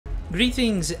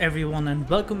Greetings everyone and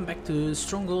welcome back to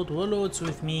Stronghold Warlords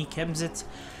with me, Kemzit.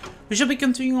 We shall be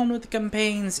continuing on with the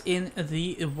campaigns in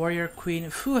the Warrior Queen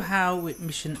Fu Hao with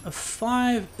mission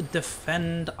 5,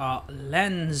 Defend Our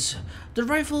Lands. The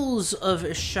rivals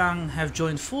of Shang have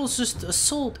joined forces to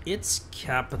assault its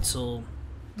capital.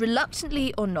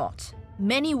 Reluctantly or not,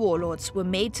 many warlords were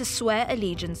made to swear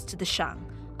allegiance to the Shang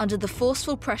under the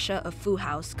forceful pressure of Fu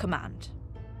Hao's command.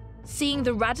 Seeing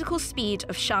the radical speed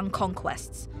of Shang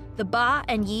conquests, the Ba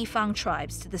and Yifang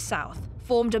tribes to the south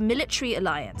formed a military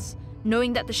alliance,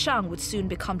 knowing that the Shang would soon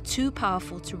become too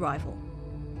powerful to rival.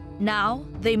 Now,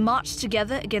 they marched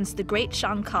together against the great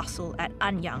Shang castle at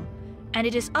Anyang, and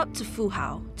it is up to Fu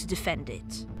Hao to defend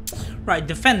it. Right,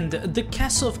 defend the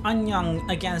castle of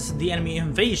Anyang against the enemy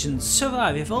invasion.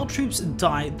 Survive. If all troops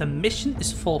die, the mission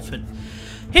is forfeit.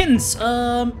 Hints,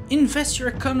 invest your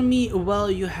economy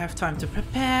while you have time to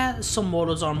prepare. Some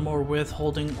warlords are more worth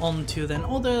holding on to than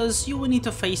others. You will need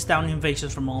to face down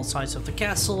invasions from all sides of the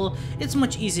castle. It's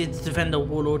much easier to defend a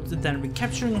warlord than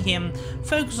recapturing him.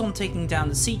 Focus on taking down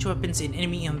the siege weapons in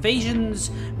enemy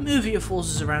invasions. Move your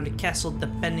forces around the castle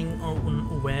depending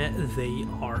on where they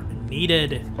are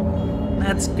needed.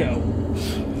 Let's go.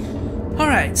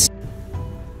 Alright.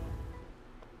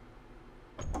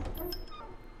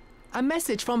 A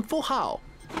message from Fu Hao.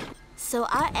 So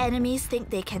our enemies think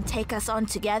they can take us on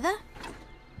together?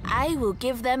 I will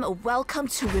give them a welcome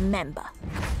to remember.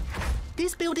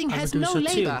 This building has no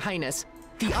labor, Highness.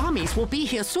 The armies will be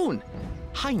here soon.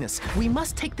 Highness, we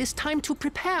must take this time to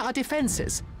prepare our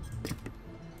defenses.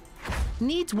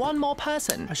 Needs one more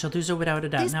person. I shall do so without a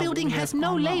doubt. This building has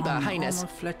no labor, Highness.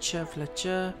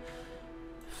 Fletcher.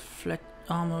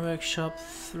 Armor workshop,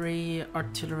 3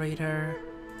 artillerator.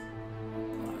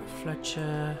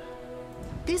 Fletcher.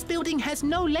 This building has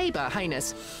no labor,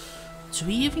 Highness. Do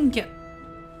we even get...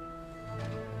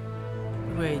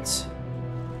 Wait.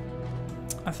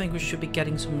 I think we should be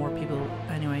getting some more people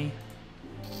anyway.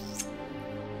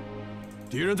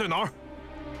 敌人在哪儿？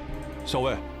校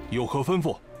尉，有何吩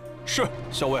咐？是，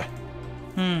校尉。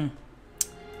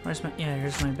Where's my... Yeah,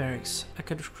 here's my barracks. I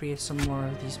could create some more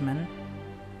of these men.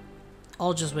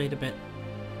 I'll just wait a bit.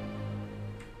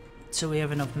 So we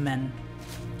have enough men.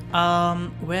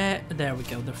 Where... There we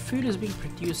go. The food is being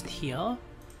produced here.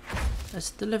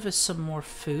 Let's deliver some more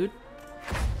food.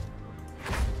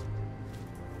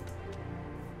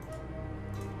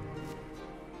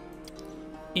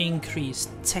 Increase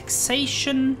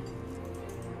taxation.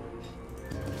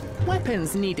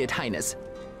 Weapons needed, Highness.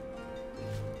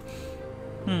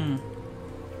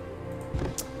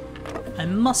 I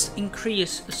must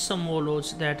increase some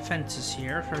warlords their defenses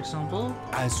here, for example.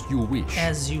 As you wish.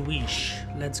 As you wish.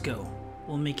 Let's go.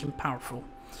 We'll make him powerful.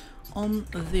 On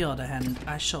the other hand,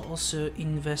 I shall also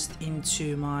invest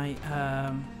into my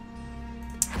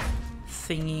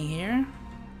thingy here.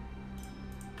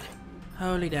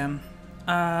 Holy damn.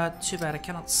 Too bad I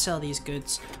cannot sell these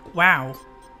goods. Wow.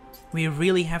 We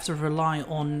really have to rely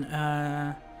on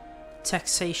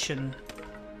taxation.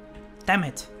 Damn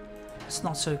it. It's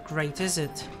not so great, is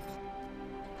it?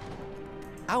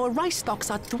 Our rice stocks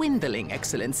are dwindling,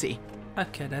 Excellency.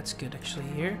 Okay, that's good actually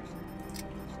here.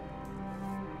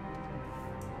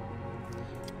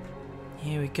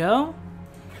 Here we go.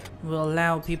 We'll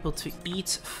allow people to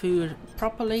eat food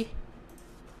properly.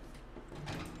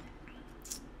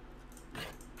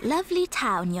 Lovely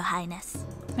town, Your Highness.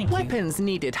 Thank you. Weapons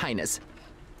needed, Highness.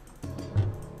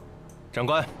 长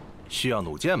官，需要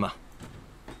弩箭吗？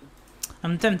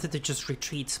 I'm tempted to just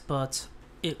retreat, but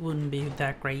it wouldn't be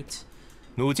that great.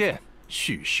 弩箭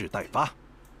蓄势待发，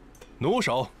弩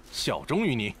手效忠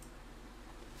于你。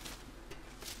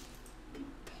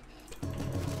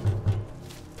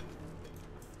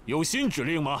有新指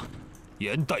令吗？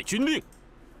严待军令。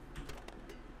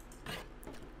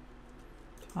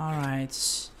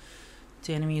 Alright.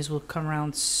 The enemies will come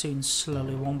around soon,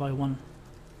 slowly, one by one.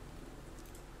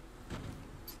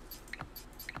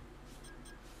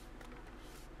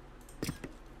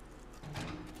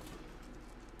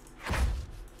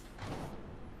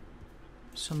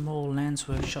 Some more lands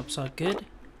workshops are good.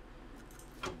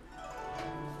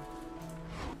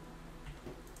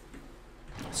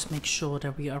 Let's make sure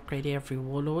that we upgrade every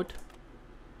warlord.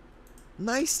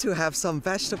 Nice to have some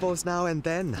vegetables now and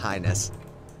then, Highness.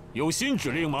 有新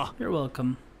指令吗？ You're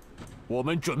welcome. 我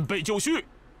们准备就绪。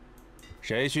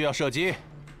谁需要射击？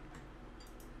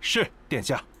是，殿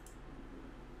下。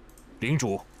领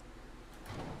主。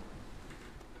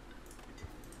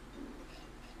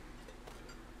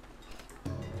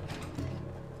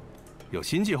有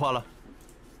新计划了。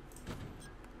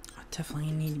 I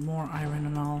definitely need more iron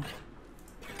and all.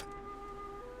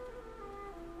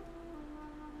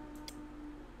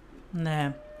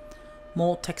 Nah.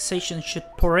 More taxation should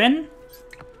pour in.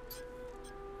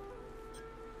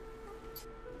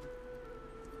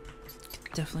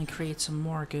 Could definitely create some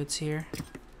more goods here.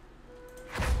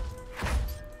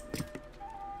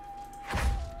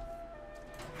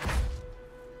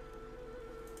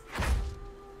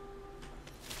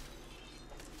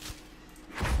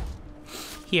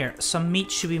 Here, some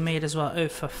meat should be made as well. Oh,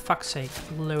 for fuck's sake,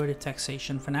 lower the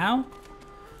taxation for now.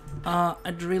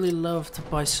 I'd really love to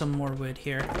buy some more wood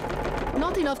here.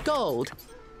 Not enough gold.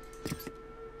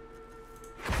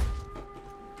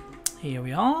 Here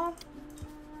we are.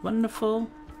 Wonderful.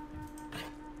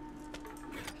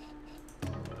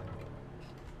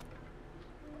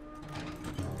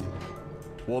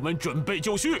我们准备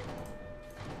就绪，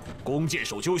弓箭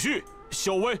手就绪，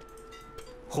校尉，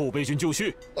后备军就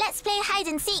绪。 Let's play hide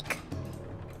and seek.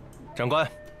 长官，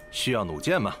需要弩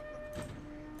箭吗？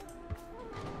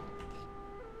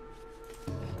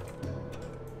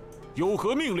有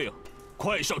何命令？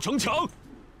快上城墙！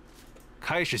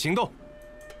开始行动。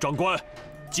长官，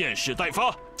箭矢待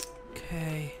发。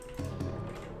Okay.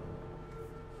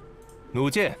 弩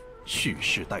箭蓄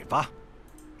势待发。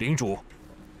领主，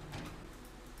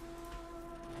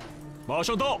马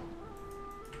上到。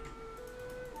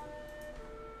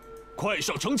快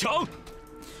上城墙！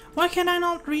 Why can I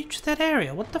not reach that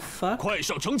area? What the fuck? 快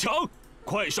上城墙！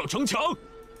快上城墙！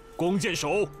弓箭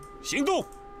手行动！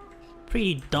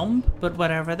 Pretty dumb, but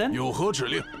whatever then. 有何指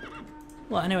令？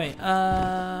 Well, anyway,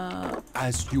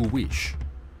 As you wish.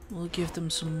 we'll give them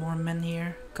some more men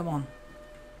here. Come on.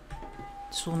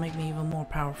 This will make me even more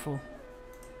powerful.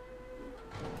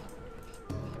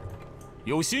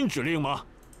 有新指令吗？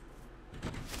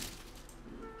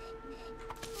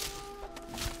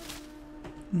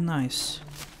 Nice.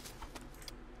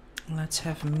 Let's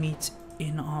have meat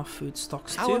in our food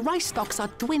stocks Our too. rice stocks are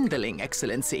dwindling,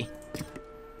 Excellency.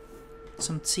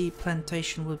 Some tea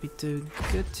plantation will be doing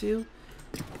good too.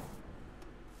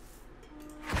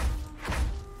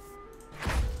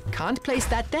 Can't place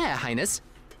that there, Highness.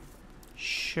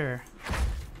 Sure.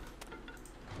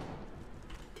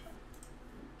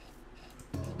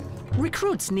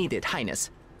 Recruits needed, Highness.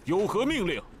 有何命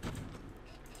令？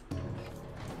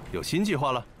有新计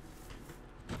划了。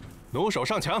弩手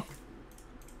上墙。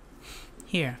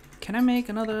 Here, can I make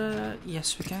another?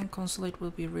 Yes, we can. Consulate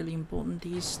will be really important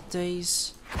these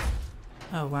days.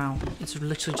 Oh wow, it's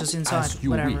literally just inside. As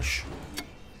you Whatever. wish.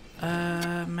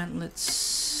 Man,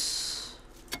 let's.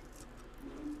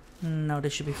 No,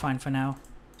 this should be fine for now.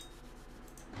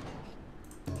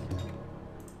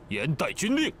 严待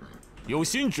军令。有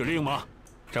新指令吗？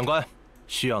长官，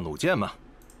需要弩箭吗？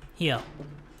 Here.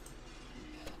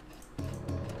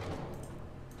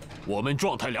 我们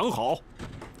状态良好。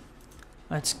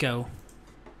 Let's go.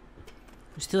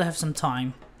 We still have some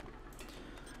time.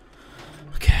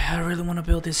 Okay, I really want to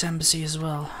build this embassy as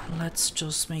well. Let's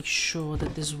just make sure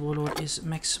that this warlord is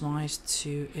maximized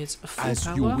to its full As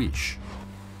power. you wish.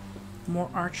 More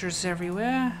archers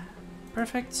everywhere.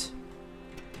 Perfect.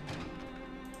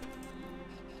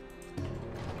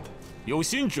 有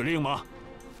新指令吗？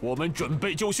我们准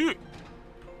备就绪。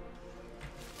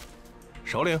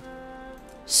首领，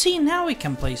 See, now we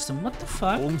can place them. What the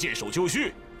fuck? 弓箭手就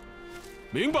绪。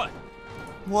明白。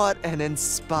 What an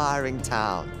inspiring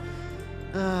town.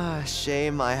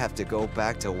 Shame I have to go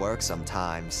back to work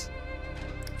sometimes.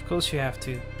 Of course you have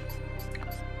to.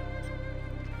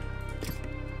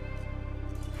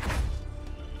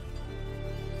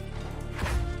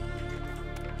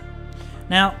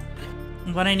 Now,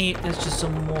 what I need is just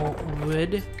some more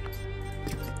wood.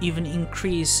 Even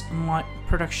increase my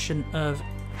production of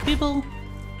people.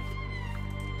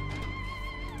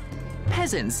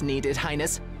 Peasants needed,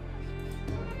 Highness.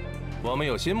 我们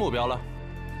有新目标了。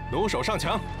弩手上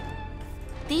墙。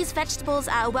 These vegetables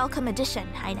are a welcome addition,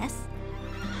 Highness.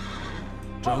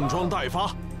 整装待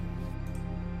发。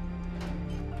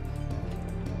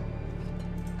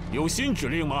有新指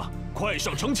令吗？快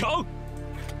上城墙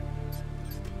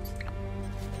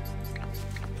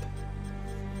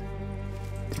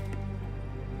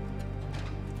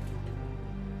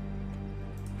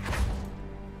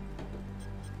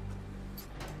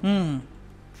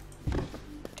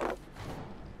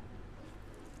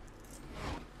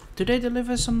！Do they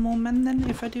deliver some more men then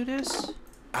if I do this?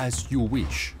 As you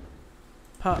wish.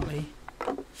 Partly.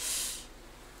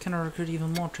 Can I recruit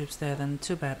even more troops there then?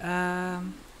 Too bad.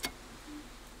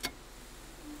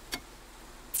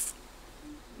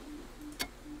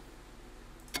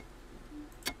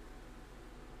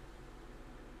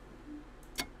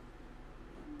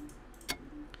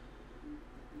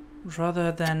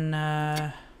 Rather than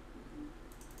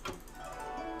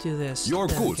do this. Your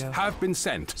There we goods go. have been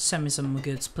sent. Send me some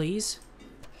goods, please.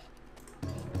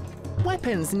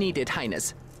 Weapons needed,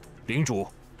 Highness. 领主，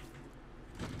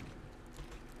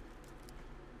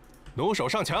弩手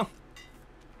上墙。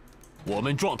我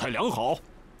们状态良好，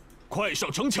快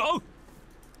上城墙！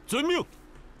遵命。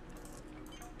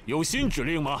有新指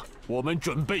令吗？我们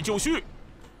准备就绪。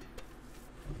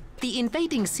 The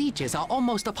invading sieges are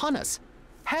almost upon us.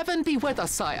 Heaven be with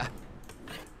us, sire.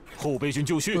 后备军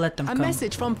就绪。 Let them A come.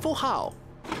 message from Fu Hao.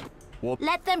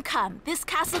 Let them come. This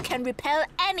castle can repel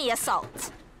any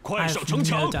assault. 快 I 上 have 城 no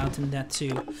墙！ doubt in that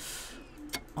too.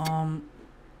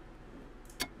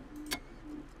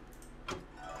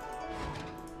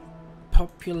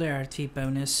 Popularity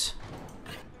bonus.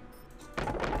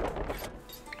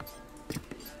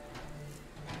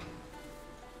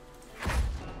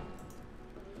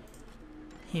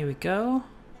 Here we go.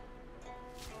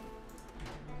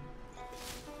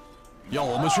 要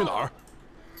我们去哪儿？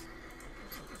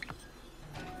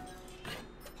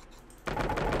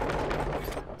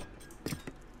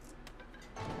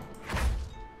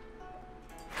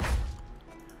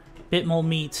 Bit more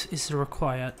meat is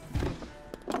required.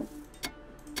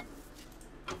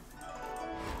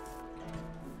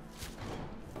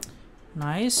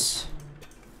 Nice.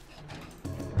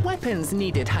 Weapons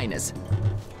needed, Highness.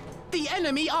 The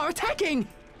enemy are attacking!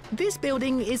 This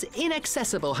building is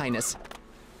inaccessible, Highness.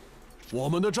 我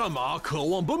们的战马渴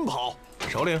望奔跑。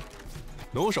首领，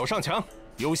弩手上墙。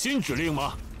有新指令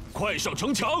吗？快上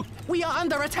城墙！ We are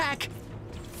under attack!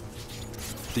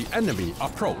 The enemy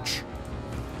approach.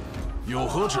 有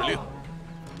何指令？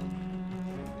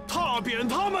踏扁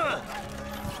他们！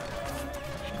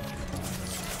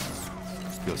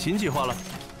有新计划了。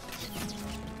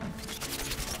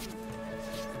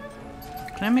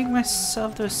 Can I make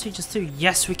myself those sieges too?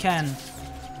 Yes, we can.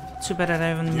 Too bad I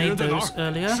haven't made those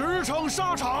earlier. 驰骋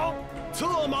沙场，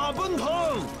策马奔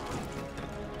腾。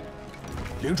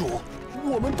领主，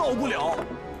我们到不了。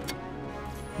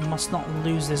 Must not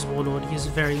lose this warlord. He is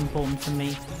very important for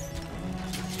me.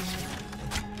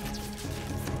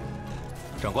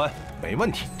 长官，没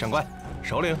问题。长官，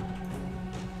首领，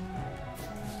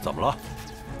怎么了？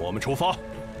我们出发。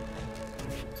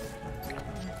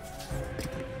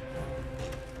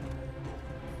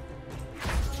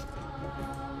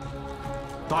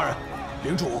大人，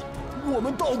领主，我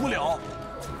们到不了。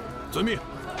遵命。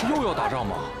又要打仗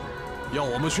吗？要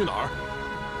我们去哪儿？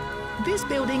 This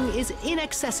building is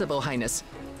inaccessible, Highness.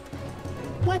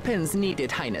 Weapons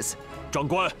needed, Highness. 长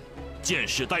官，箭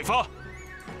矢待发。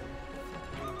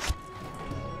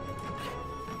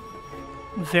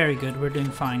 Very good. We're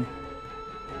doing fine.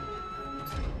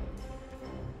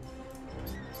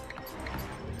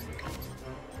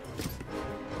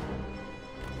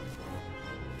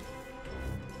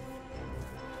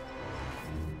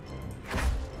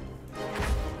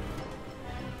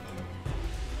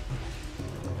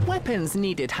 Weapons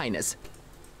needed, Highness.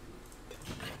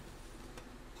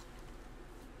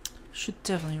 Should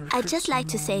definitely recruit I'd just some like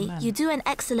to more say men. you do an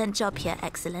excellent job here,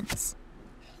 Excellence.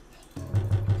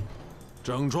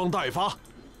 整装待发。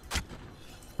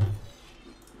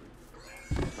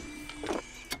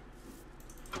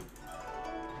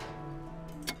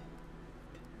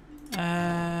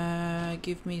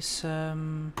 Give me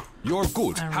some. Your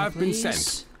goods iron, have been please.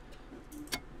 sent.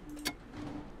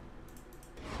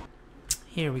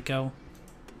 Here we go.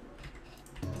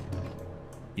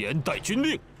 严待军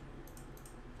令。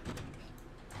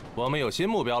我们有新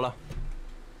目标了。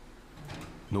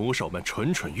弩手们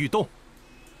蠢蠢欲动。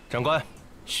长官，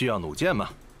需要弩箭吗？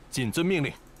谨遵命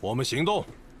令，我们行动。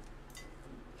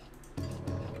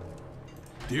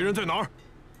敌人在哪儿？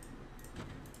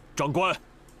长官，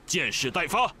箭矢待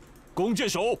发，弓箭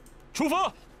手出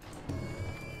发。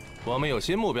我们有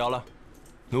新目标了。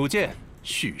弩箭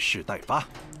蓄势待发。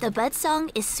 The birdsong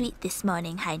is sweet this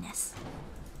morning, Highness.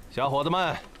 小伙子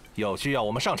们，有需要我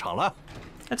们上场了。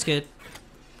 That's good.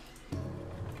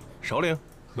 首领，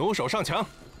弩手上墙。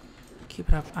 Keep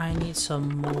it up. I need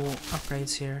some more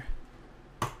upgrades here.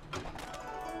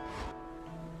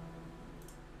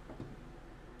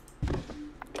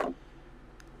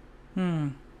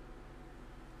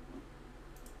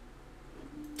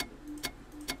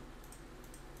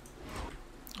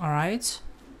 All right.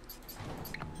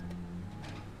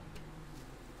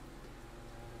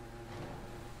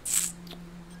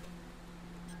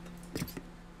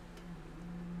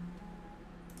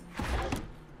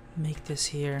 Make this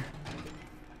here.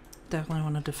 Definitely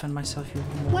want to defend myself even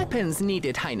more. Weapons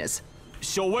needed, Highness.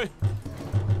 校尉，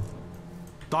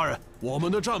大人，我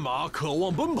们的战马渴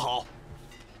望奔跑。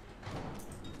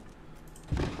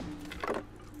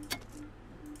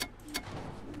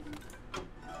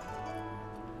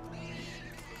 All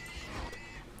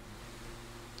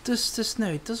does this? No,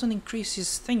 it doesn't increase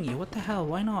his thingy. What the hell?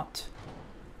 Why not?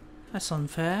 That's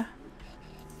unfair.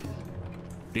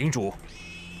 领主，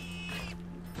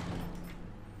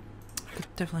 Could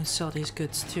definitely sell these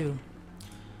goods too.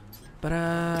 But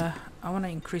I want to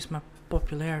increase my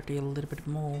popularity a little bit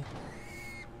more.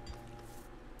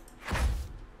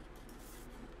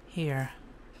 Here.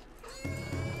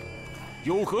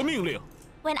 有何命令？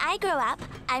 When I grow up,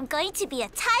 I'm going to be a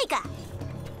tiger.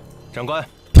 长官，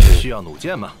需要弩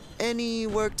箭吗？ Any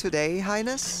work today,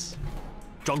 Highness?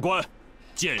 长官，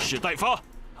箭矢待发。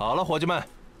好了，伙计们，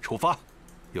出发，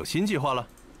有新计划了。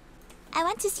 I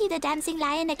want to see the dancing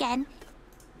lion again.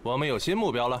 我们有新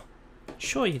目标了。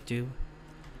 Sure you do.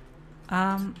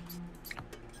 I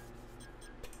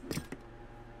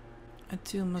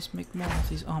do must make more of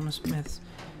these armor smiths,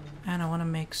 and I want to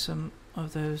make some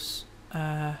of those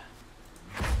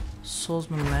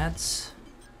swordsman lads.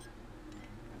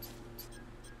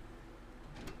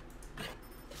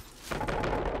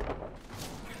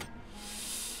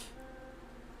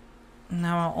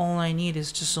 Now all I need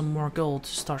is just some more gold to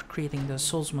start creating the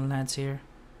swordsman lads here.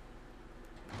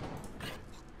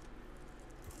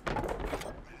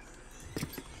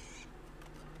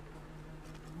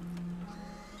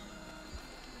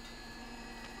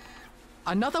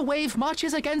 Another wave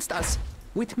marches against us,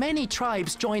 with many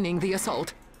tribes joining the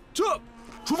assault. 这，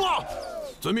出发！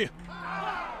遵命。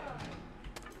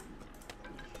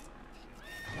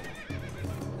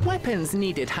 Weapons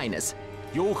needed, Highness.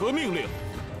 有何命令？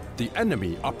 The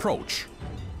enemy approach.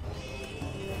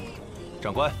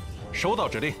 长官，收到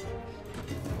指令。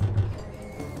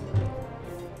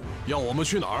要我们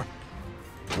去哪儿？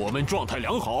我们状态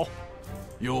良好。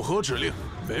有何指令？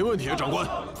没问题，长官。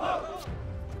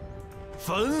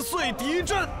粉碎敌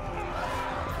阵。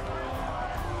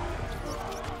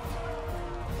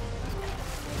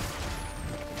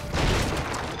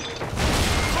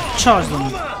 Charge them.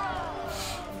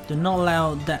 Do not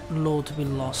allow that law to be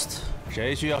lost.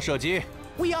 谁需要射击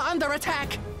We are under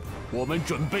attack. 我们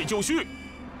准备就绪。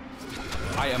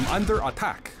 ？I am under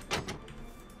attack.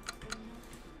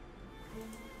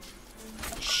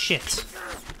 Shit.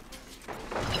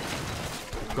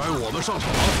 该我们上场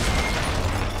了。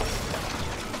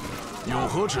有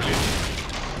何指令？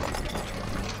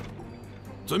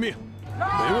遵命。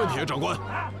没问题，长官。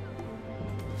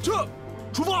这，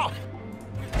出发。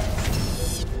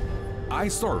 I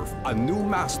serve a new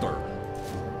master.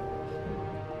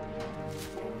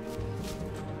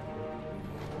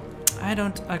 I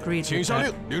don't agree to 请下 that.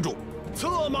 令，领主。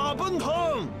策马奔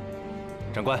腾。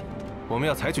长官，我们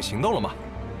要采取行动了吗？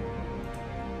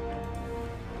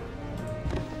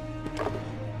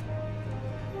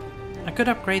 I could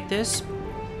upgrade this,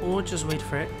 or just wait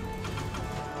for it.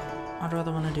 I'd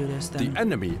rather want to do this The then.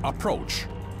 enemy approach.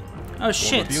 Oh 我们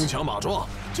shit! 兵强马壮。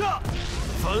这，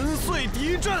粉碎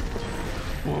敌阵。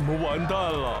我们完蛋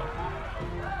了。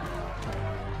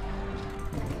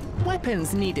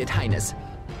 Weapons needed, Highness.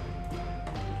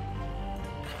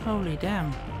 Holy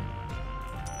damn.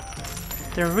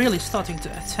 They're really starting to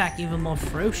attack even more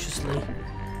ferociously.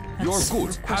 Your That's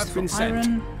goods request have been for sent.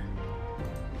 iron.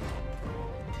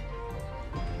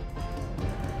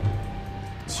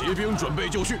 骑兵准备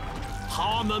就绪，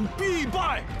他们必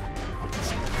败。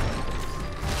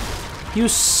 You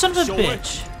son of a 校尉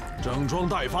bitch! 整装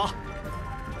待发。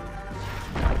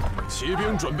骑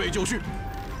兵准备就绪，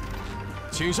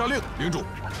请下令，领主。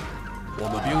我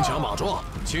们兵强马壮，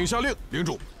请下令，领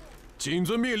主。谨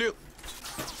遵命令。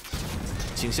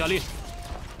请下令。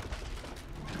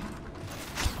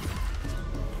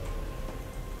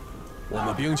我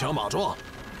们兵强马壮，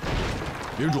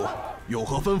领主有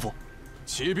何吩咐？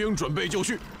骑兵准备就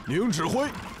绪，您指挥，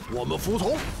我们服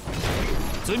从。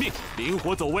遵命，灵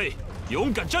活走位，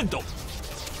勇敢战斗。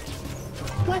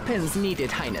 Weapons needed,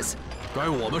 Highness. 该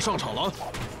我们上场了。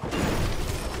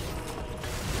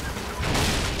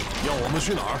要我们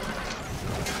去哪儿？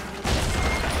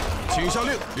请下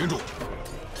令，领主。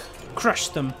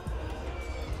 Crush them.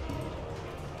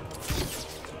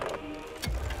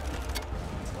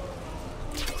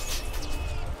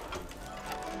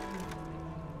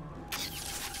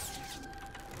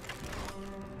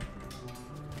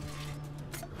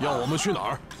 要我们去哪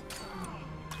儿？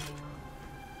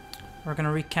 We're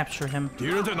gonna recapture him. 敌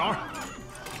人在哪儿？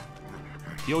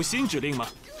有新指令吗？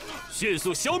迅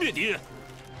速消灭敌人。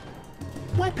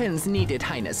 Weapons needed,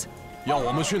 Highness. 要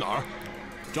我们去哪儿？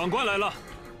长官来了。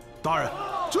大人，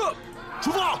这，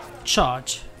出发！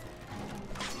 Charge.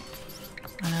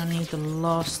 And I need the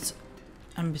last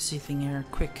embassy thing here,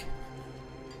 quick.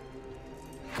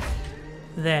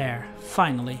 There,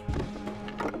 finally.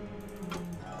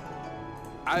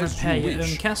 As Repair you your own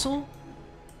wish. castle.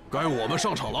 该我们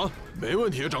上场了。没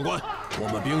问题，长官。我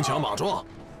们兵强马壮。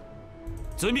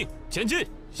遵命，前进，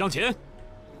向前。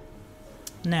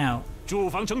Now, 驻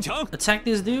防城墙。 attack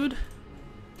this dude.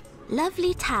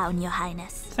 Lovely town, Your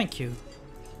Highness. Thank you.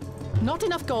 Not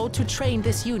enough gold to train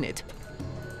this unit.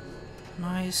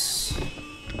 Nice.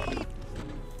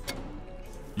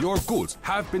 Your goods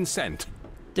have been sent.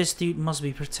 This dude must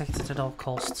be protected at all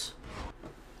costs.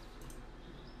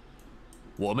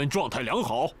 我们状态良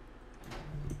好，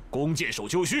弓箭手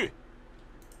就绪。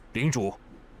领主，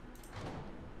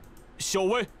校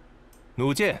尉，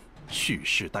弩箭蓄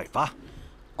势待发。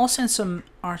 I'll send some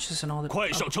archers and all that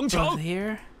快上城墙。 above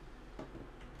here.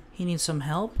 He needs some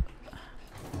help.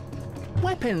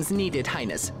 Weapons needed,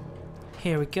 Highness.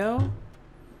 Here we go.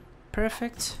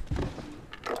 Perfect.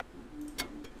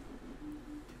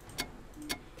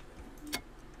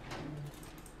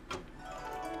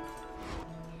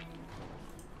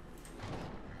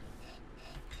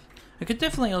 I could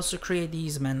definitely also create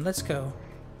these men. Let's go.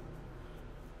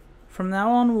 From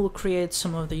now on, we'll create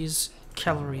some of these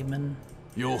cavalrymen.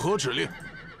 有何指令？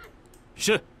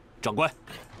是，长官。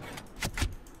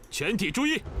全体注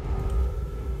意，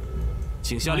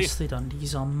请下令。 Nicely done.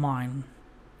 These are mine.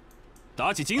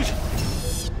 打起精神。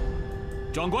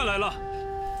长官来了，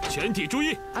全体注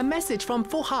意。 A message from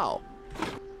Fu Hao.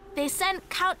 They sent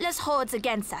countless hordes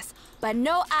against us, but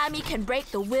no army can break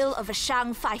the will of a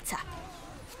Shang fighter.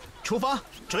 出发，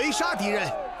追杀敌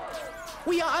人！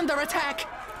 We are under attack.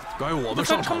 该我们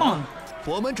上场 Come 了。 on.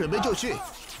 我们准备就绪，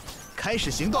开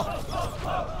始行动。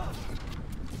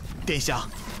殿下，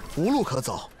无路可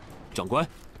走。长官，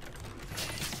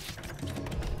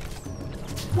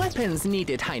 Weapons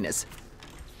needed, Highness.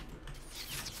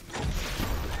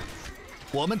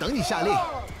 我们等你下令。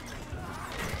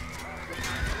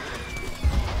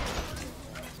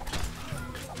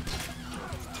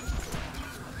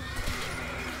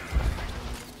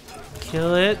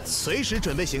 Kill it. 随时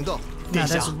准备行动。 Now 殿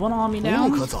下， there's one army 无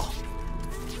路 down. 可走。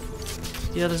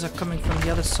 The others are coming from the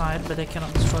other side, but they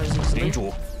cannot destroy us easily. 领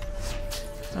主，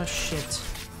 Oh shit.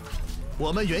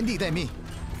 我们原地待命，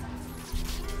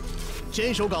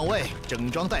坚守岗位，整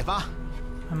装待发。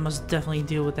 I must definitely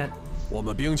deal with that. 我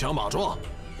们兵强马壮。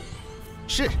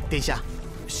是，殿下。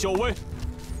校尉，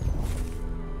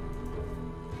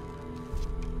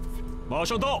马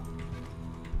上到。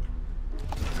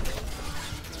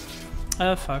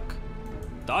 Fuck.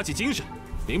 打起精神，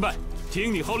明白？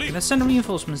听你号令。 Let's send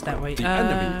reinforcements that way. The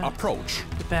enemy approach.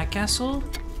 The back castle.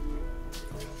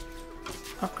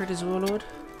 Upgrade his warlord.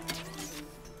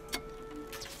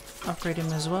 Upgrade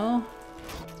him as well.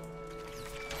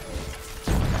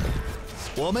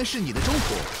 我们是你的中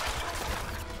途，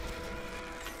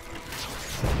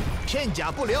片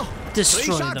甲不留，追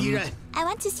Destroy 杀敌 them. 人。 I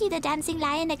want to see the dancing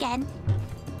lion again.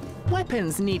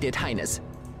 Weapons needed, Highness.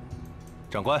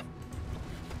 长官，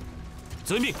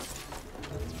遵命。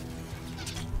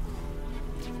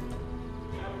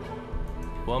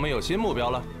我们有新目标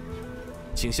了。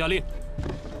请下令。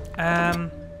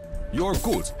 Your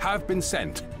goods have been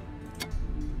sent.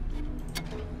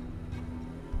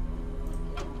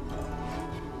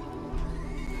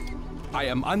 I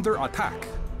am under attack.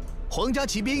 皇家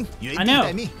骑兵原地 I know.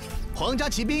 待命，皇家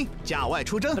骑兵驾外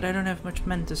出征。 But I don't have much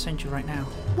men to send you right now.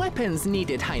 Weapons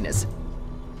needed, Highness.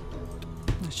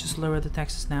 Let's just lower the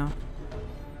taxes now.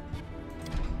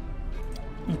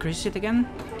 Increase it again?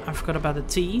 I forgot about the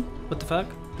T. What the fuck?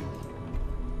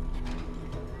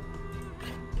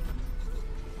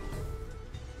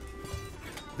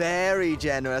 Very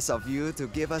generous of you to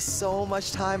give us so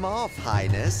much time off,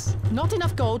 Highness. Not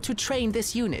enough gold to train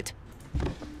this unit.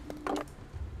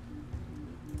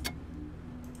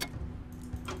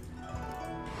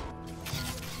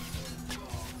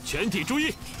 全体注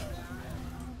意，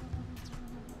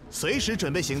随时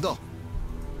准备行动，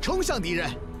冲向敌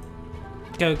人。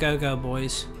 Go, go, go,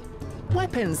 boys.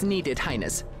 Weapons needed,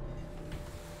 Highness.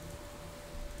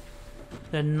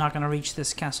 They're not gonna reach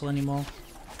this castle anymore.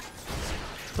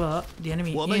 But the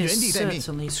enemy 我们原 is 地待命。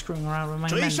 certainly screwing around with my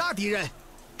追 men. 杀敌人。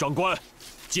长官，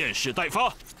箭矢待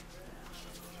发。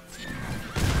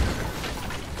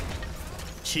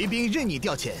骑兵任你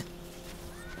调遣。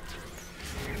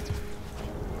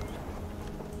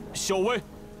 校尉，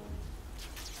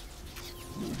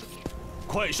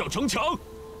快上城墙！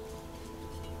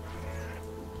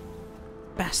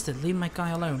 Bastard, leave my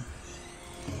guy alone.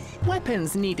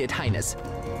 Weapons needed, Highness.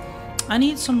 I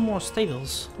need some more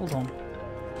stables. Hold on.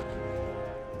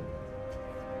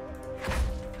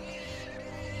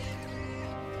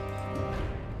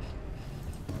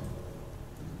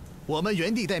 我们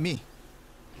原地待命。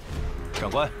长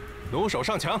官，弩手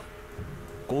上墙。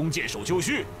弓箭手就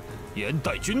绪，严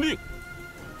待军令。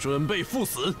准备赴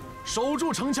死，守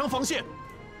住城墙防线。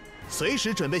随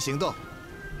时准备行动。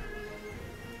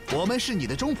我们是你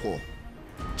的中仆，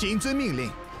谨遵命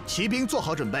令，骑兵做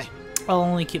好准备。 I'll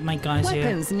only keep my guys here.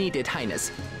 Weapons needed,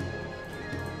 Highness.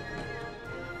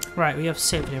 Right, we have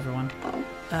saved everyone.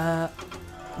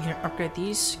 Here, upgrade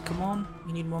these. Come on,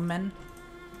 we need more men.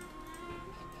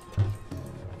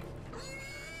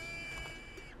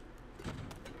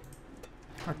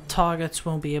 Our targets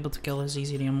won't be able to kill us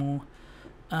easy anymore.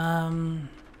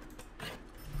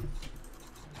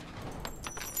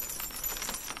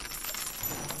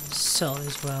 Sell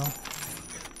as well.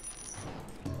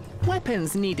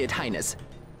 Weapons needed, Highness.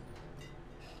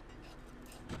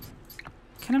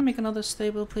 Can I make another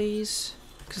stable, please?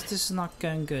 Because this is not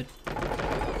going good.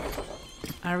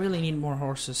 I really need more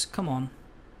horses. Come on.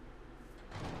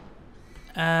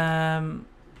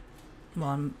 Well,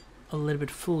 I'm a little bit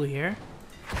full here.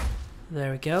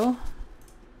 There we go.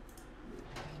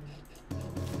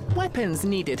 Weapons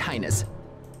needed, Highness.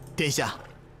 殿下，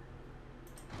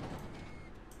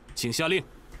请下令，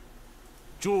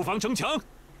驻防城墙。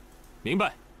明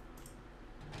白。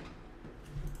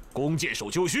弓箭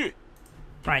手就绪。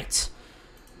 Right.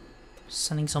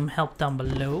 Sending some help down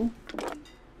below.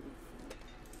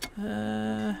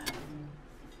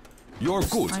 Your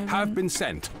goods have been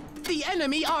sent. The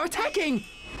enemy are attacking.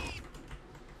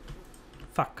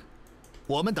 Fuck.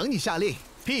 我们等你下令，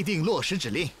必定落实指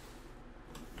令。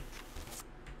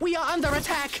 We are under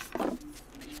attack.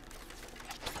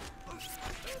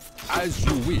 As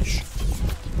you wish.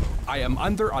 I am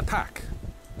under attack.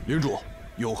 领主，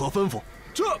有何吩咐？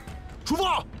出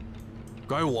发！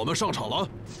该我们上场了。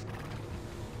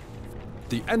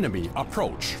The enemy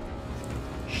approach.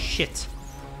 Shit.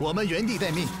 我们原地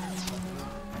待命，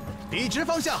笔直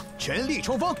方向，全力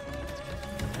冲锋。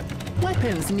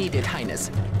 Weapons needed, Highness.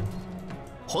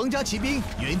 皇家骑兵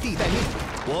原地待命，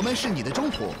我们是你的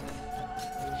中仆。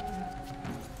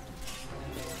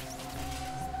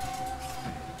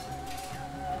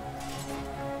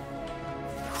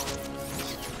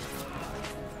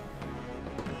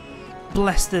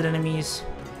 Blasted enemies.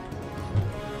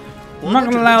 I'm not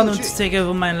gonna allow them to take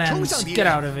over my lands. Get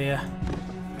out of here.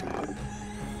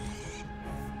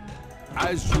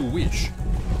 As you wish.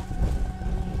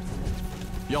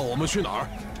 要我们去哪儿？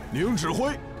您指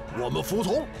挥，我们服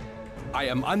从。I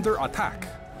am under attack.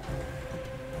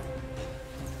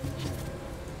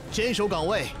 坚守岗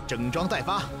位，整装待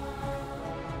发。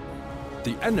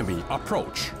 The enemy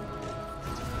approach.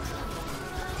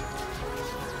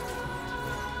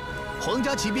 皇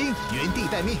家骑兵原地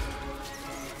待命。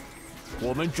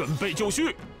我们准备就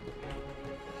绪。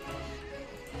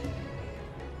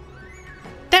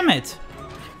 Damn it!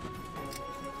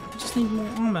 I just need more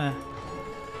armor.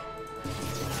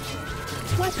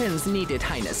 Weapons needed,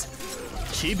 Highness.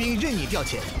 骑兵任你调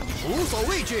遣，无所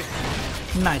畏惧。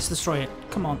 Nice, destroy it.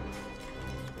 Come on.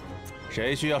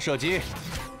 谁需要射击？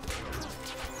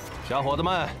小伙子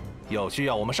们，又需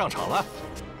要我们上场了。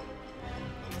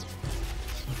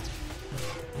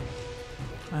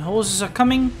 My horses are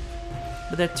coming,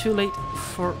 but they're too late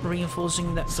for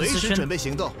reinforcing that 随时准备 position.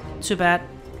 行动。 Too bad.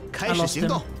 开 I 始 lost 行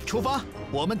动 them.，出发！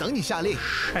我们等你下令。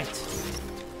 Shite.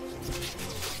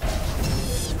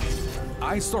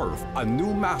 I serve a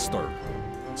new master.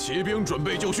 骑兵准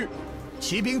备就绪。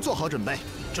骑兵做好准备，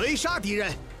追杀敌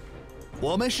人。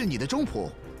我们是你的中仆，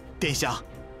殿下，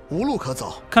无路可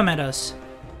走。 Come at us.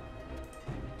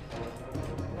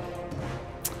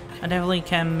 I definitely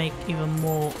can make even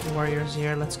more warriors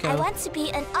here. Let's I go. want to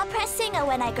be an opera singer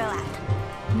when I grow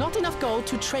up. Not enough gold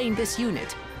to train this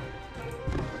unit.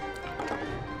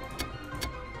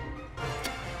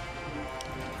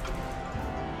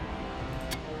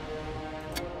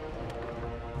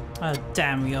 Oh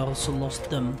damn, we also lost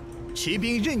them. 骑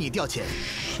兵任你调遣，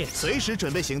 Shit. 随时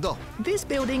准备行动。 This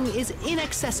building is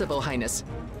inaccessible, Highness.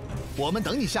 我们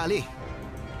等你下令。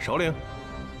首领，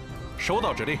收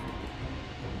到指令。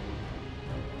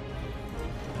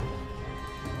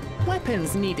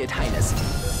 Weapons needed, Highness.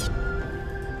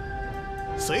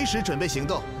 随时准备行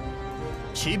动。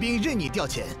骑兵任你调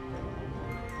遣。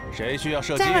谁需要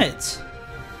射击？ Damn it!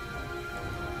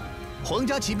 皇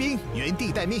家骑兵原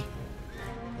地待命。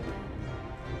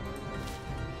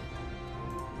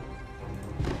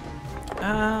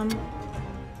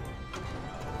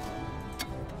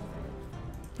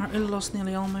 I really lost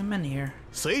nearly all my men here.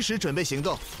 随时准备行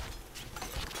动。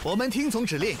我们听从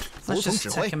指令，服 Let's 从 just 指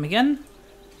attack 挥。 him again.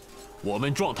 我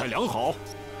们状态良好。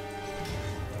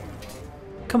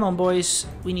 Come on, boys.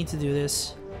 We need to do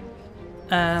this.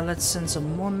 Let's send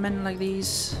some more men like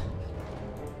these.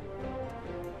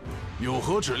 有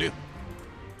何指令？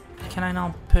 can I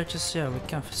now purchase? Yeah, we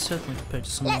can certainly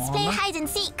purchase some more Let's play armor. hide and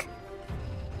seek.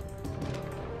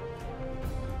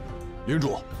 领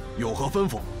主有何吩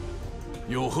咐？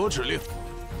有何指令？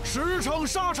驰骋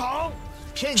沙场，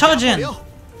片甲不 Charge in 留。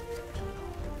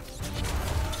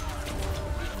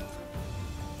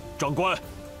长官，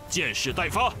箭矢待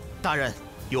发。大人，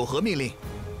有何命令？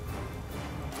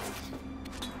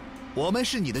我们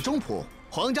是你的中仆，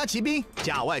皇家骑兵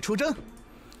驾外出征。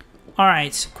 All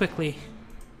right, quickly.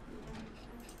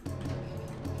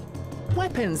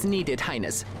 Weapons needed,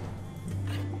 Highness.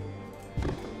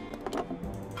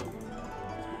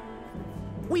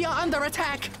 We are under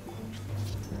attack.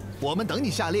 我们等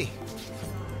你下令。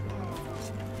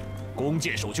弓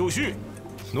箭手就绪，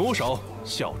弩手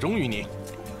效忠于你。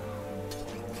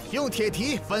用铁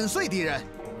蹄粉碎敌人，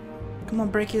 Come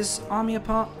on, break his army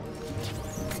apart.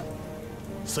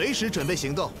 随时准备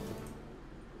行动。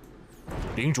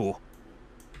 领主，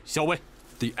校尉，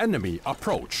 The enemy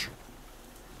approach.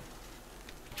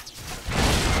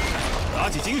 打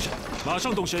起精神，马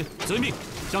上动身，遵命，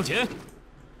向前。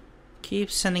 Keep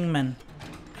sending men.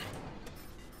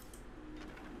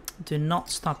 Do not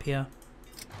stop here.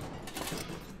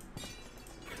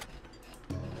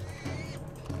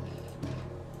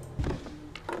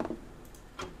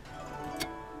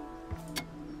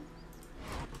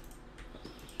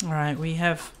 Alright, we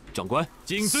have 长官，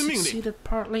谨遵命令。 succeeded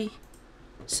partly.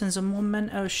 Send some more men.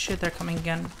 Oh shit, they're coming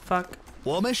again. Fuck.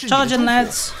 我们是你的 Charge 中 in, 仆。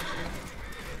 lads.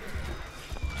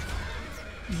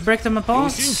 Break them 有 apart.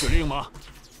 新指令吗？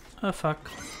 Oh fuck.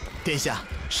 殿下，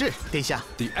是殿下，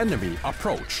 The enemy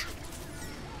approach.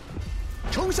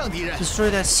 冲向敌人， Destroy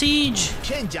that siege.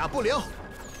 片甲不留。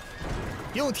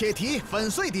用铁蹄粉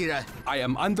碎敌人， I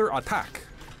am under attack.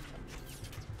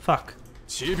 Fuck.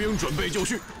 骑兵准备就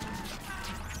绪。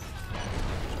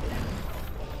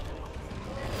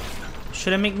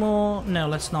 Should I make more? No,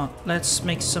 let's not. Let's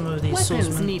make some of these Weapons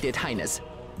swordsmen. needed, Highness.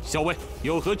 校尉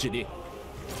有何指令？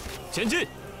前进，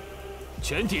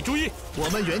全体注意，我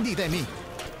们原地待命，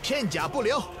片甲不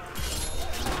留。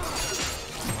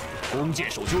弓箭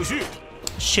手就绪。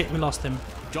 Shit, we lost him.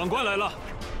 长官来了，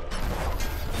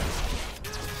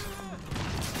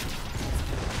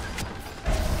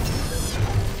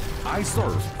 I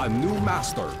serve a new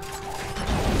master.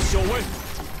 校尉，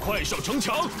快上城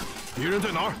墙。敌人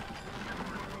在哪儿？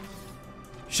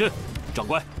是，长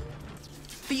官，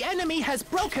 The enemy has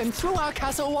broken through our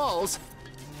castle walls.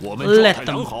 我们状 Let 态 them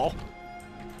良好。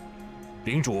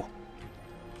领主，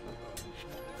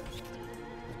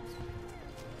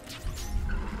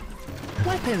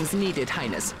 Weapons needed,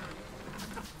 Highness.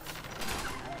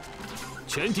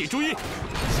 全体注意，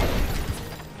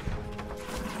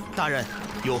大人，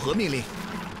有何命令？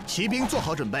骑兵做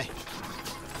好准备，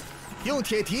用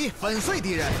铁蹄粉碎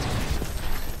敌人。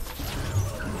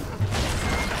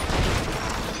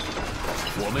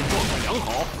我们状态良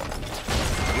好。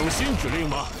有新指令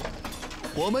吗？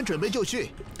我们准备就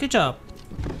绪。 Good job.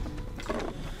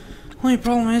 Only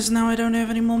problem is now I don't have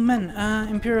any more men.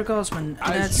 Imperial Guardsmen.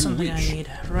 As That's you something I wish. need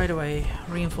right away.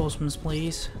 Reinforcements,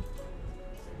 please.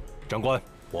 长官，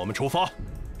我们出发，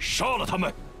杀了他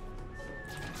们！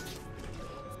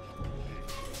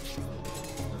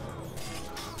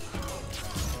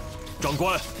长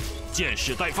官，箭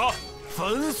矢待发，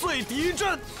粉碎敌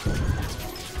阵。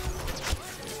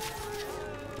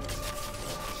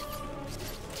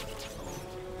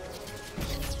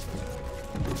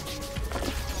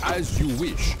 As you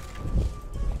wish.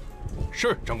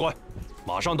 是，长官，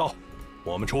马上到，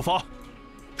我们出发。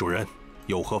主人，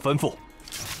有何吩咐？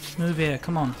 Move here,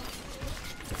 come on.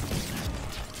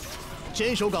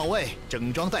 坚守岗位，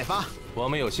整装待发。我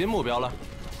们有新目标了。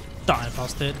 Die,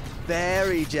 bastard.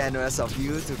 Very generous of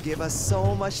you to give us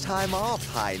so much time off,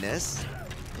 Highness.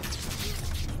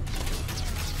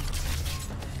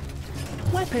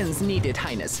 Weapons needed,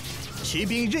 Highness. 骑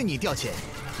兵任你调遣。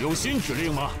有新指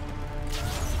令吗？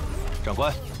长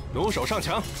官，弩手上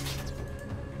墙。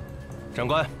长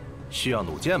官，需要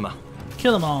弩箭吗？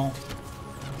 Kill them all.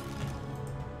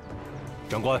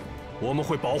 长官，我们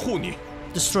会保护你。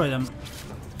 Destroy them.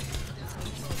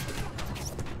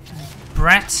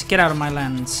 Brat, get out of my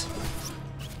lands.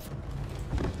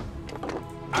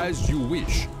 As you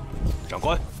wish. 长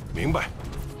官，明白。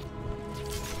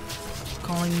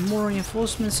 Calling more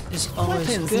reinforcements is always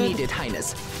Weapons good. needed,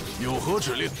 Highness. 有何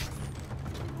指令？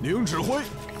您指挥，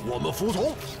我们服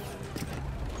从。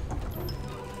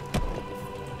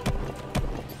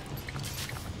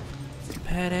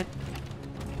 Pet it.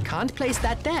 Can't place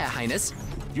that there, Highness.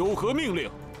 有何命令？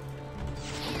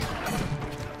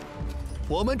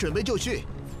我们准备就绪。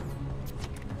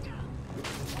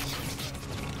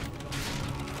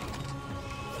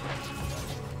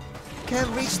can't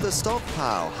reach the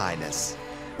stockpile, Highness.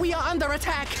 We are under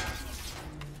attack.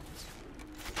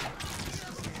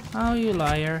 Oh, you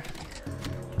liar.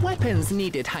 Weapons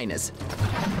needed, Highness.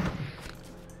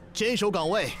 坚守岗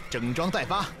位，整装待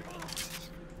发。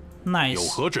 Nice. 有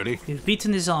何指令？ We've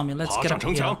beaten this army. Let's 爬 get 上 up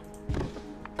城 here. 墙。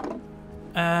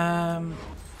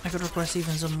 I could request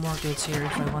even some more goods here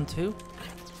if I want to.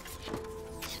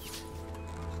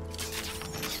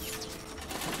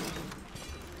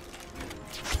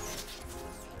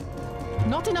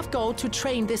 Not enough gold to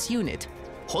train this unit.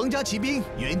 皇家骑兵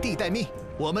原地待命，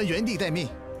我们原地待命。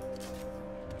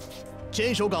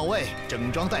坚守岗位，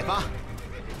整装待发。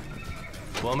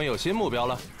我们有新目标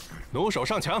了，弩手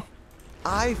上墙。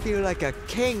 I feel like a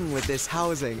king with this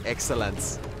housing,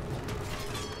 Excellence.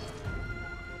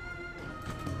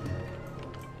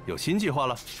 有新计划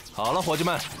了。好了，伙计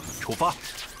们，出发。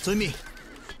遵命。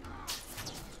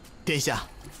殿下，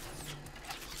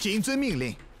谨遵命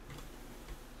令。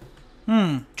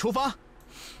出发。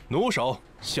弩手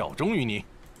效忠于你。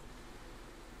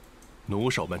弩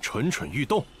手们蠢蠢欲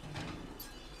动。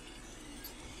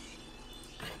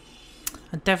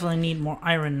 I definitely need more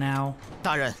iron now.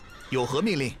 大人，有何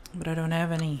命令？ But I don't have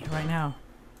any right now.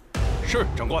 是，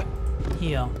长官。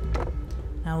 Here.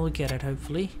 Now we'll get it,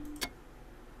 hopefully.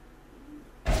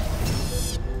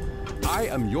 I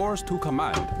am yours to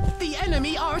command. The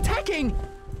enemy are attacking.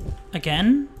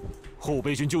 Again? 后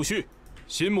备军就绪，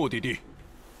新目的地。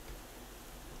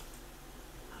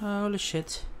 Holy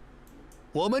shit.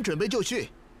 我们准备就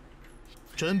绪，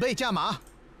准备驾马。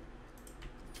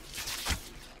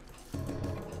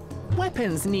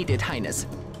 Weapons needed, Highness.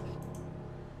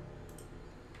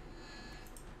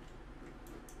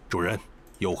 主人，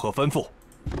有何吩咐？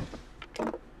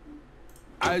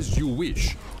 As you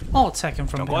wish. I'll attack him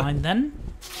from 长官。 behind then.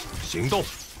 行动！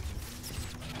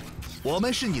我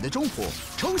们是你的中仆，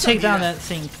冲向 Take 敌 down 人， that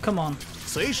thing. Come on.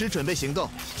 随时准备行动。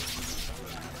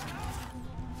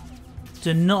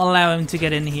 Do not allow him to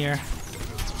get in here.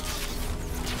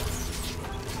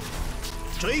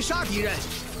 追杀敌人。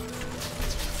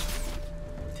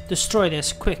 Destroy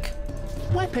this, quick.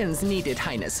 Weapons needed,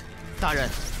 Highness. 大人，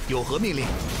有何命令？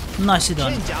 Nicely done.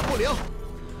 片甲不留。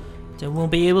 They won't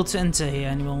be able to enter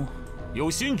here anymore. 有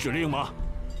新指令吗？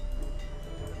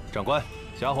长官，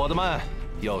小伙子们，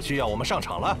有需要我们上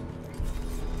场了。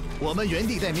我们原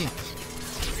地待命。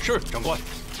是，长官。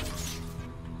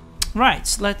 Right,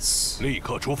 let's 立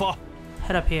刻出发。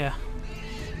 head up here.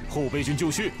 后备军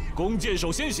就绪，弓箭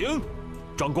手先行。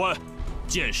长官，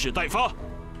箭矢待发。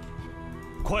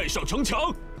快上城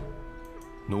墙！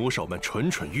弩手们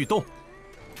蠢蠢欲动。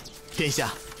殿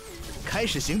下，开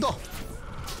始行动。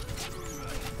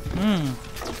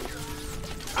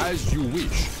 As you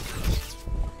wish.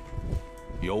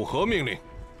 有何命令？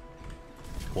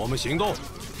我们行动。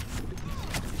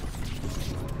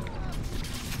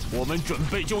我们准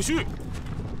备就绪。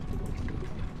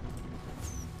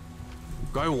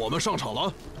该我们上场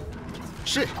了。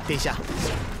是，殿下。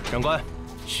长官，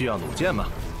需要弩箭吗？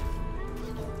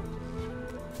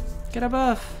 Get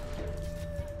above.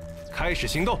 开始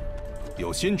行动。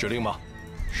有新指令吗？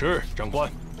是，长官。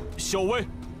校尉，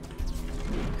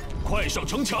快上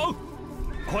城墙！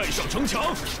快上城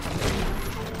墙！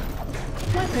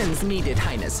 Weapons needed,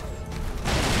 Highness.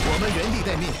 我们原地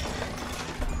待命。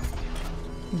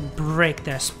 Break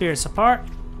their spears apart.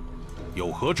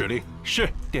 有何指令？是，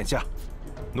殿下。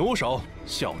弩手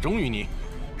效忠于你。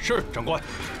是，长官。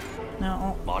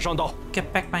 Now 马上到。 I'll get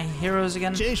back my heroes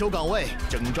again. 坚守岗位，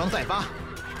整装待发。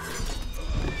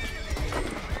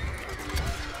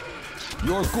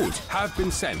 Your goods have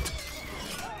been sent.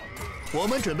 我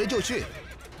们准备就绪。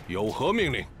有何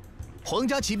命令？皇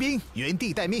家骑兵原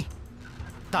地待命。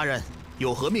大人，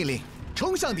有何命令？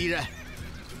冲向敌人。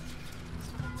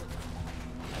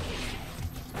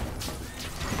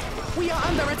 We are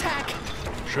under attack.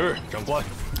 是，长官。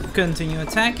 Continue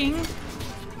attacking.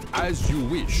 As you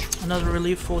wish. Another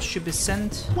relief force should be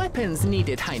sent. Weapons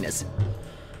needed, Highness.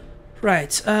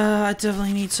 Right, I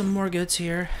definitely need some more goods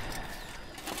here.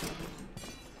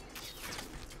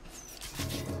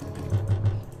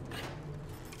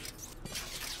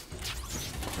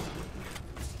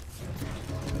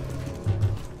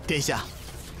 “殿下，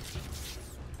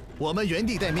我们原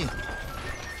地待命，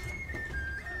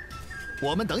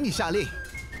我们等你下令。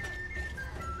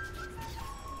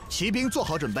骑兵做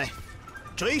好准备，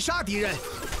追杀敌人。”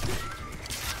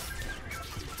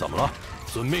 怎么了？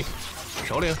遵命。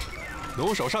首领，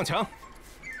弩手上墙。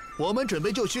我们准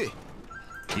备就绪。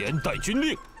严待军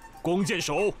令，弓箭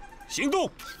手行动。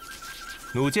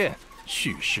弩箭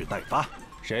蓄势待发。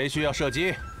谁需要射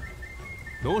击？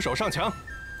弩手上墙。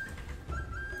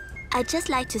I'd just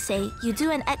like to say you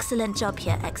do an excellent job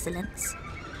here, Excellence.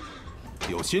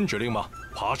 有新指令吗？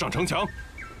爬上城墙。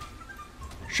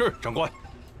是，长官。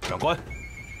长官，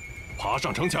爬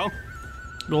上城墙。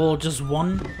Lord, just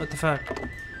one? What the fuck?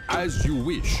 As you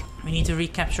wish. We need to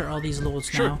recapture all these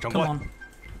lords now. Come on.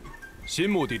 新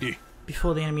目的地。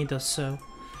 Before the enemy does so.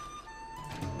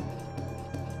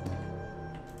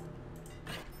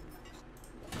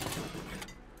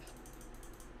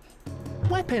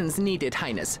 Weapons needed,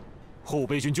 Highness. 后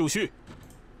备军就绪。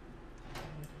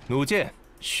弩箭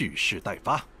蓄势待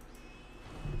发。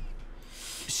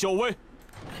校尉，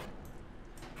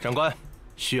长官，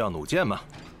需要弩箭吗？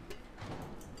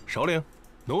首领，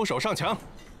弩手上墙。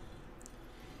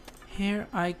 Here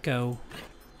I go.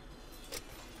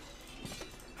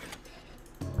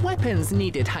 Weapons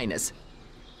needed, Highness.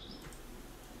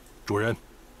 主人，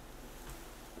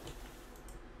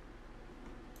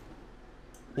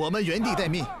我们原地待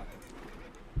命。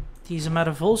 These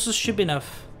metaphors should be enough.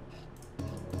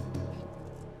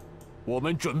 我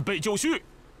们准备就绪。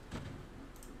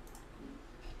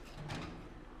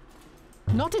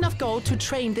 Not enough gold to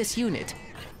train this unit.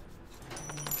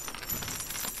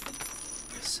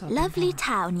 Lovely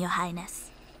town, Your Highness.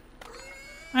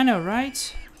 I know,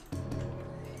 right?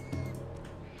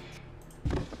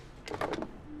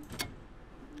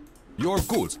 Your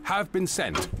goods have been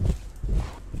sent.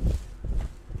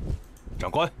 长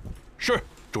官，是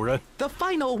主人。 The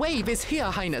final wave is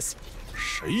here, Highness.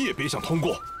 谁也别想通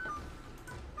过。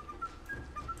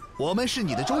我们是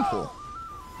你的中仆。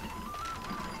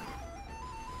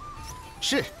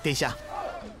是，殿下。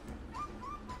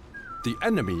 The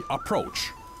enemy approach.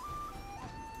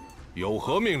 有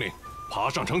何命令？爬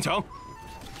上城墙。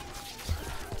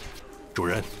主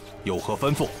人，有何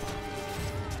吩咐？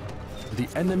 The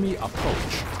enemy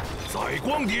approach. 宰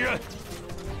光敌人。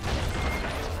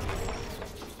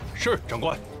是，长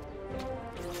官。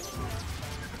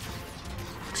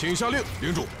请下令，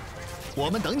领主。我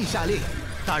们等你下令。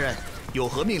大人，有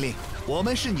何命令？我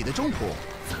们是你的中仆。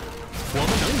我们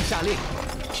等你下令，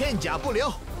片甲不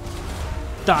留。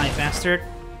 Die, bastard.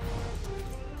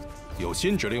 有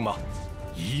新指令吗？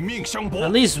以命相搏。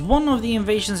 At least one of the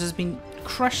invasions has been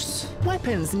crushed.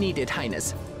 Weapons needed,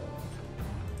 Highness.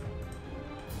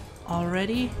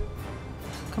 Already?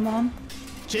 Come on.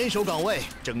 坚守岗位，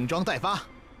整装待发。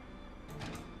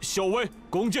校尉，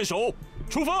弓箭手，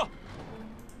出发！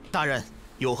大人，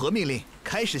有何命令？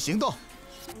开始行动。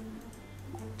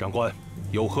长官，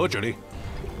有何指令？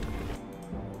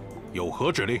有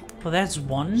何指令？ Well, that's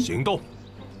one. 行动。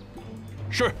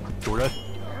是，主人。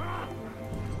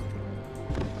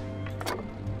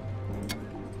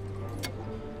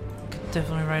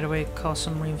 Definitely right away call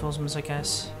some reinforcements, I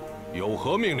guess. 有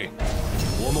何命令？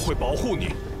我们会保护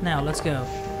你。 Now, let's go.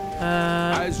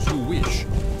 As you wish.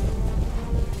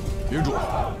 领主，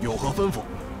有何吩咐？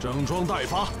整装待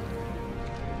发。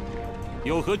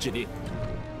有何指令？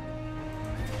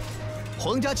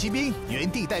皇家骑兵原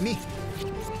地待命。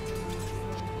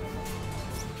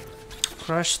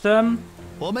 Crush them.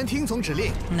 我们听从指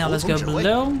令。 Now let's go 服从指挥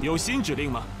below. 有新指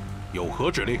令吗？有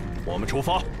何指令？我们出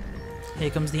发。 Here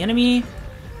comes the enemy.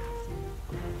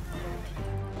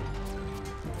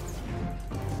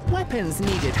 Weapons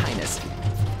needed, Highness.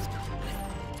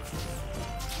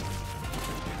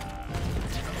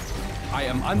 I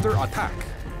am under attack.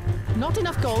 Not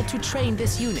enough gold to train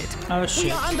this unit. Oh We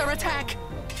shit. are under attack.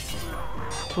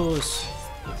 Pause.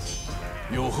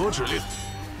 有何指令？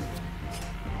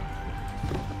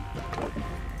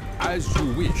 As you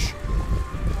wish.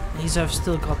 These have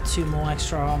still got 2 more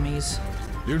extra armies.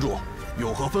 领主，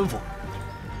有何吩咐？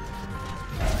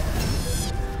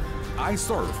 I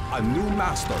serve a new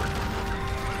master.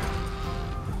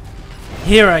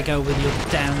 Here I go with your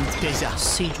damn 殿下，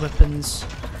 siege weapons.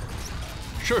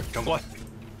 是，长官。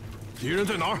敌人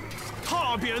在哪儿？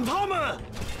踏扁他们！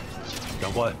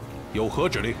长官，有何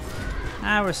指令？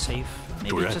 We're safe.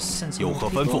 主 Maybe 人 just send some 有 more 何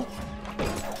吩咐 people.？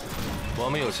我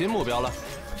们有新目标了。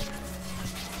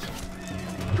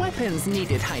 Weapons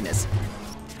needed, Highness.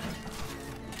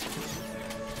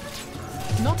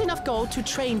 Not enough gold to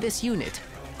train this unit.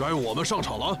 该我们上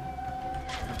场了。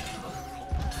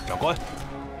长官，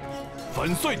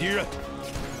粉碎敌人。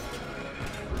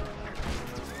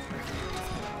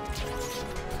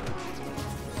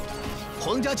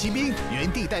皇家骑兵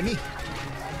原地待命。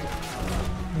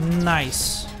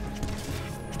 Nice.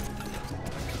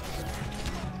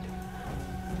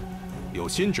 有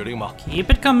新指令吗？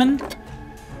 Keep it coming.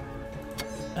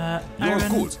 Your Iron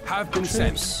goods have been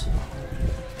sent. troops.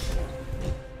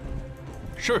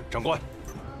 是，长官。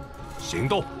行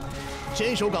动。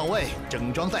坚守岗位，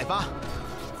整装待发。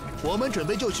我们准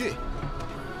备就绪。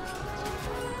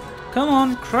Come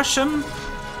on, crush him.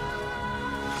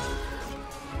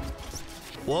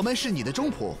 我们是你的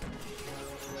中仆，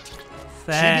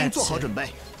士兵 That's 做好 it. 准备，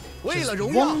为了 Just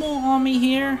荣耀 one，more army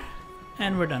here,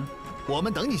 and we're done. 我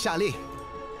们等你下令。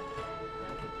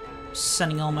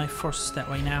 Sending all my forces that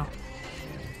way now.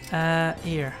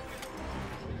 Here.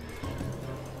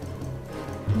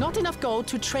 Not enough gold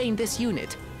to train this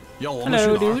unit. 要我们去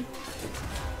Hello, 哪儿 dude.？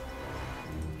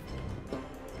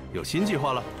有新计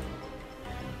划了。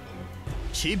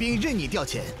骑兵任你调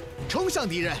遣，冲向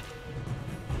敌人。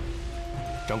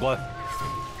长官，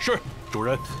是主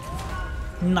人。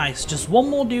 Nice. Just one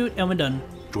more dude, and we're done.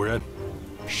 主人，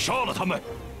杀了他们！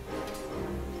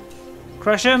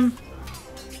 Crush him.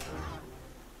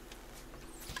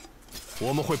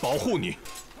 我们会保护你。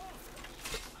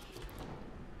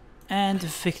 And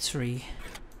victory.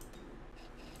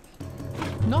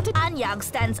 Not Anyang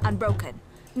stands unbroken.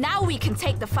 Now we can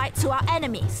take the fight to our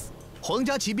enemies. 皇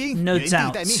家骑兵 No 原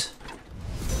地待命。 doubt.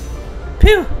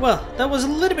 Phew! Well, that was a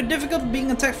little bit difficult being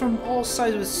attacked from all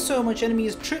sides with so much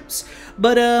enemy's troops,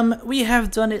 but we have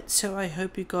done it, so I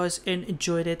hope you guys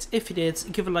enjoyed it. If you did,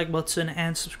 give a like button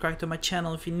and subscribe to my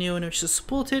channel if you're new and wish to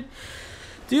support it.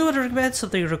 Do you want to recommend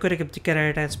something recording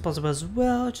together that's possible as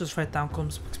well? Just write down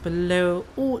comments box below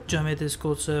or join my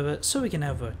Discord server so we can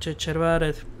have a chit chat about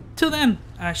it. Till then,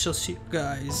 I shall see you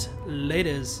guys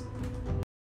later.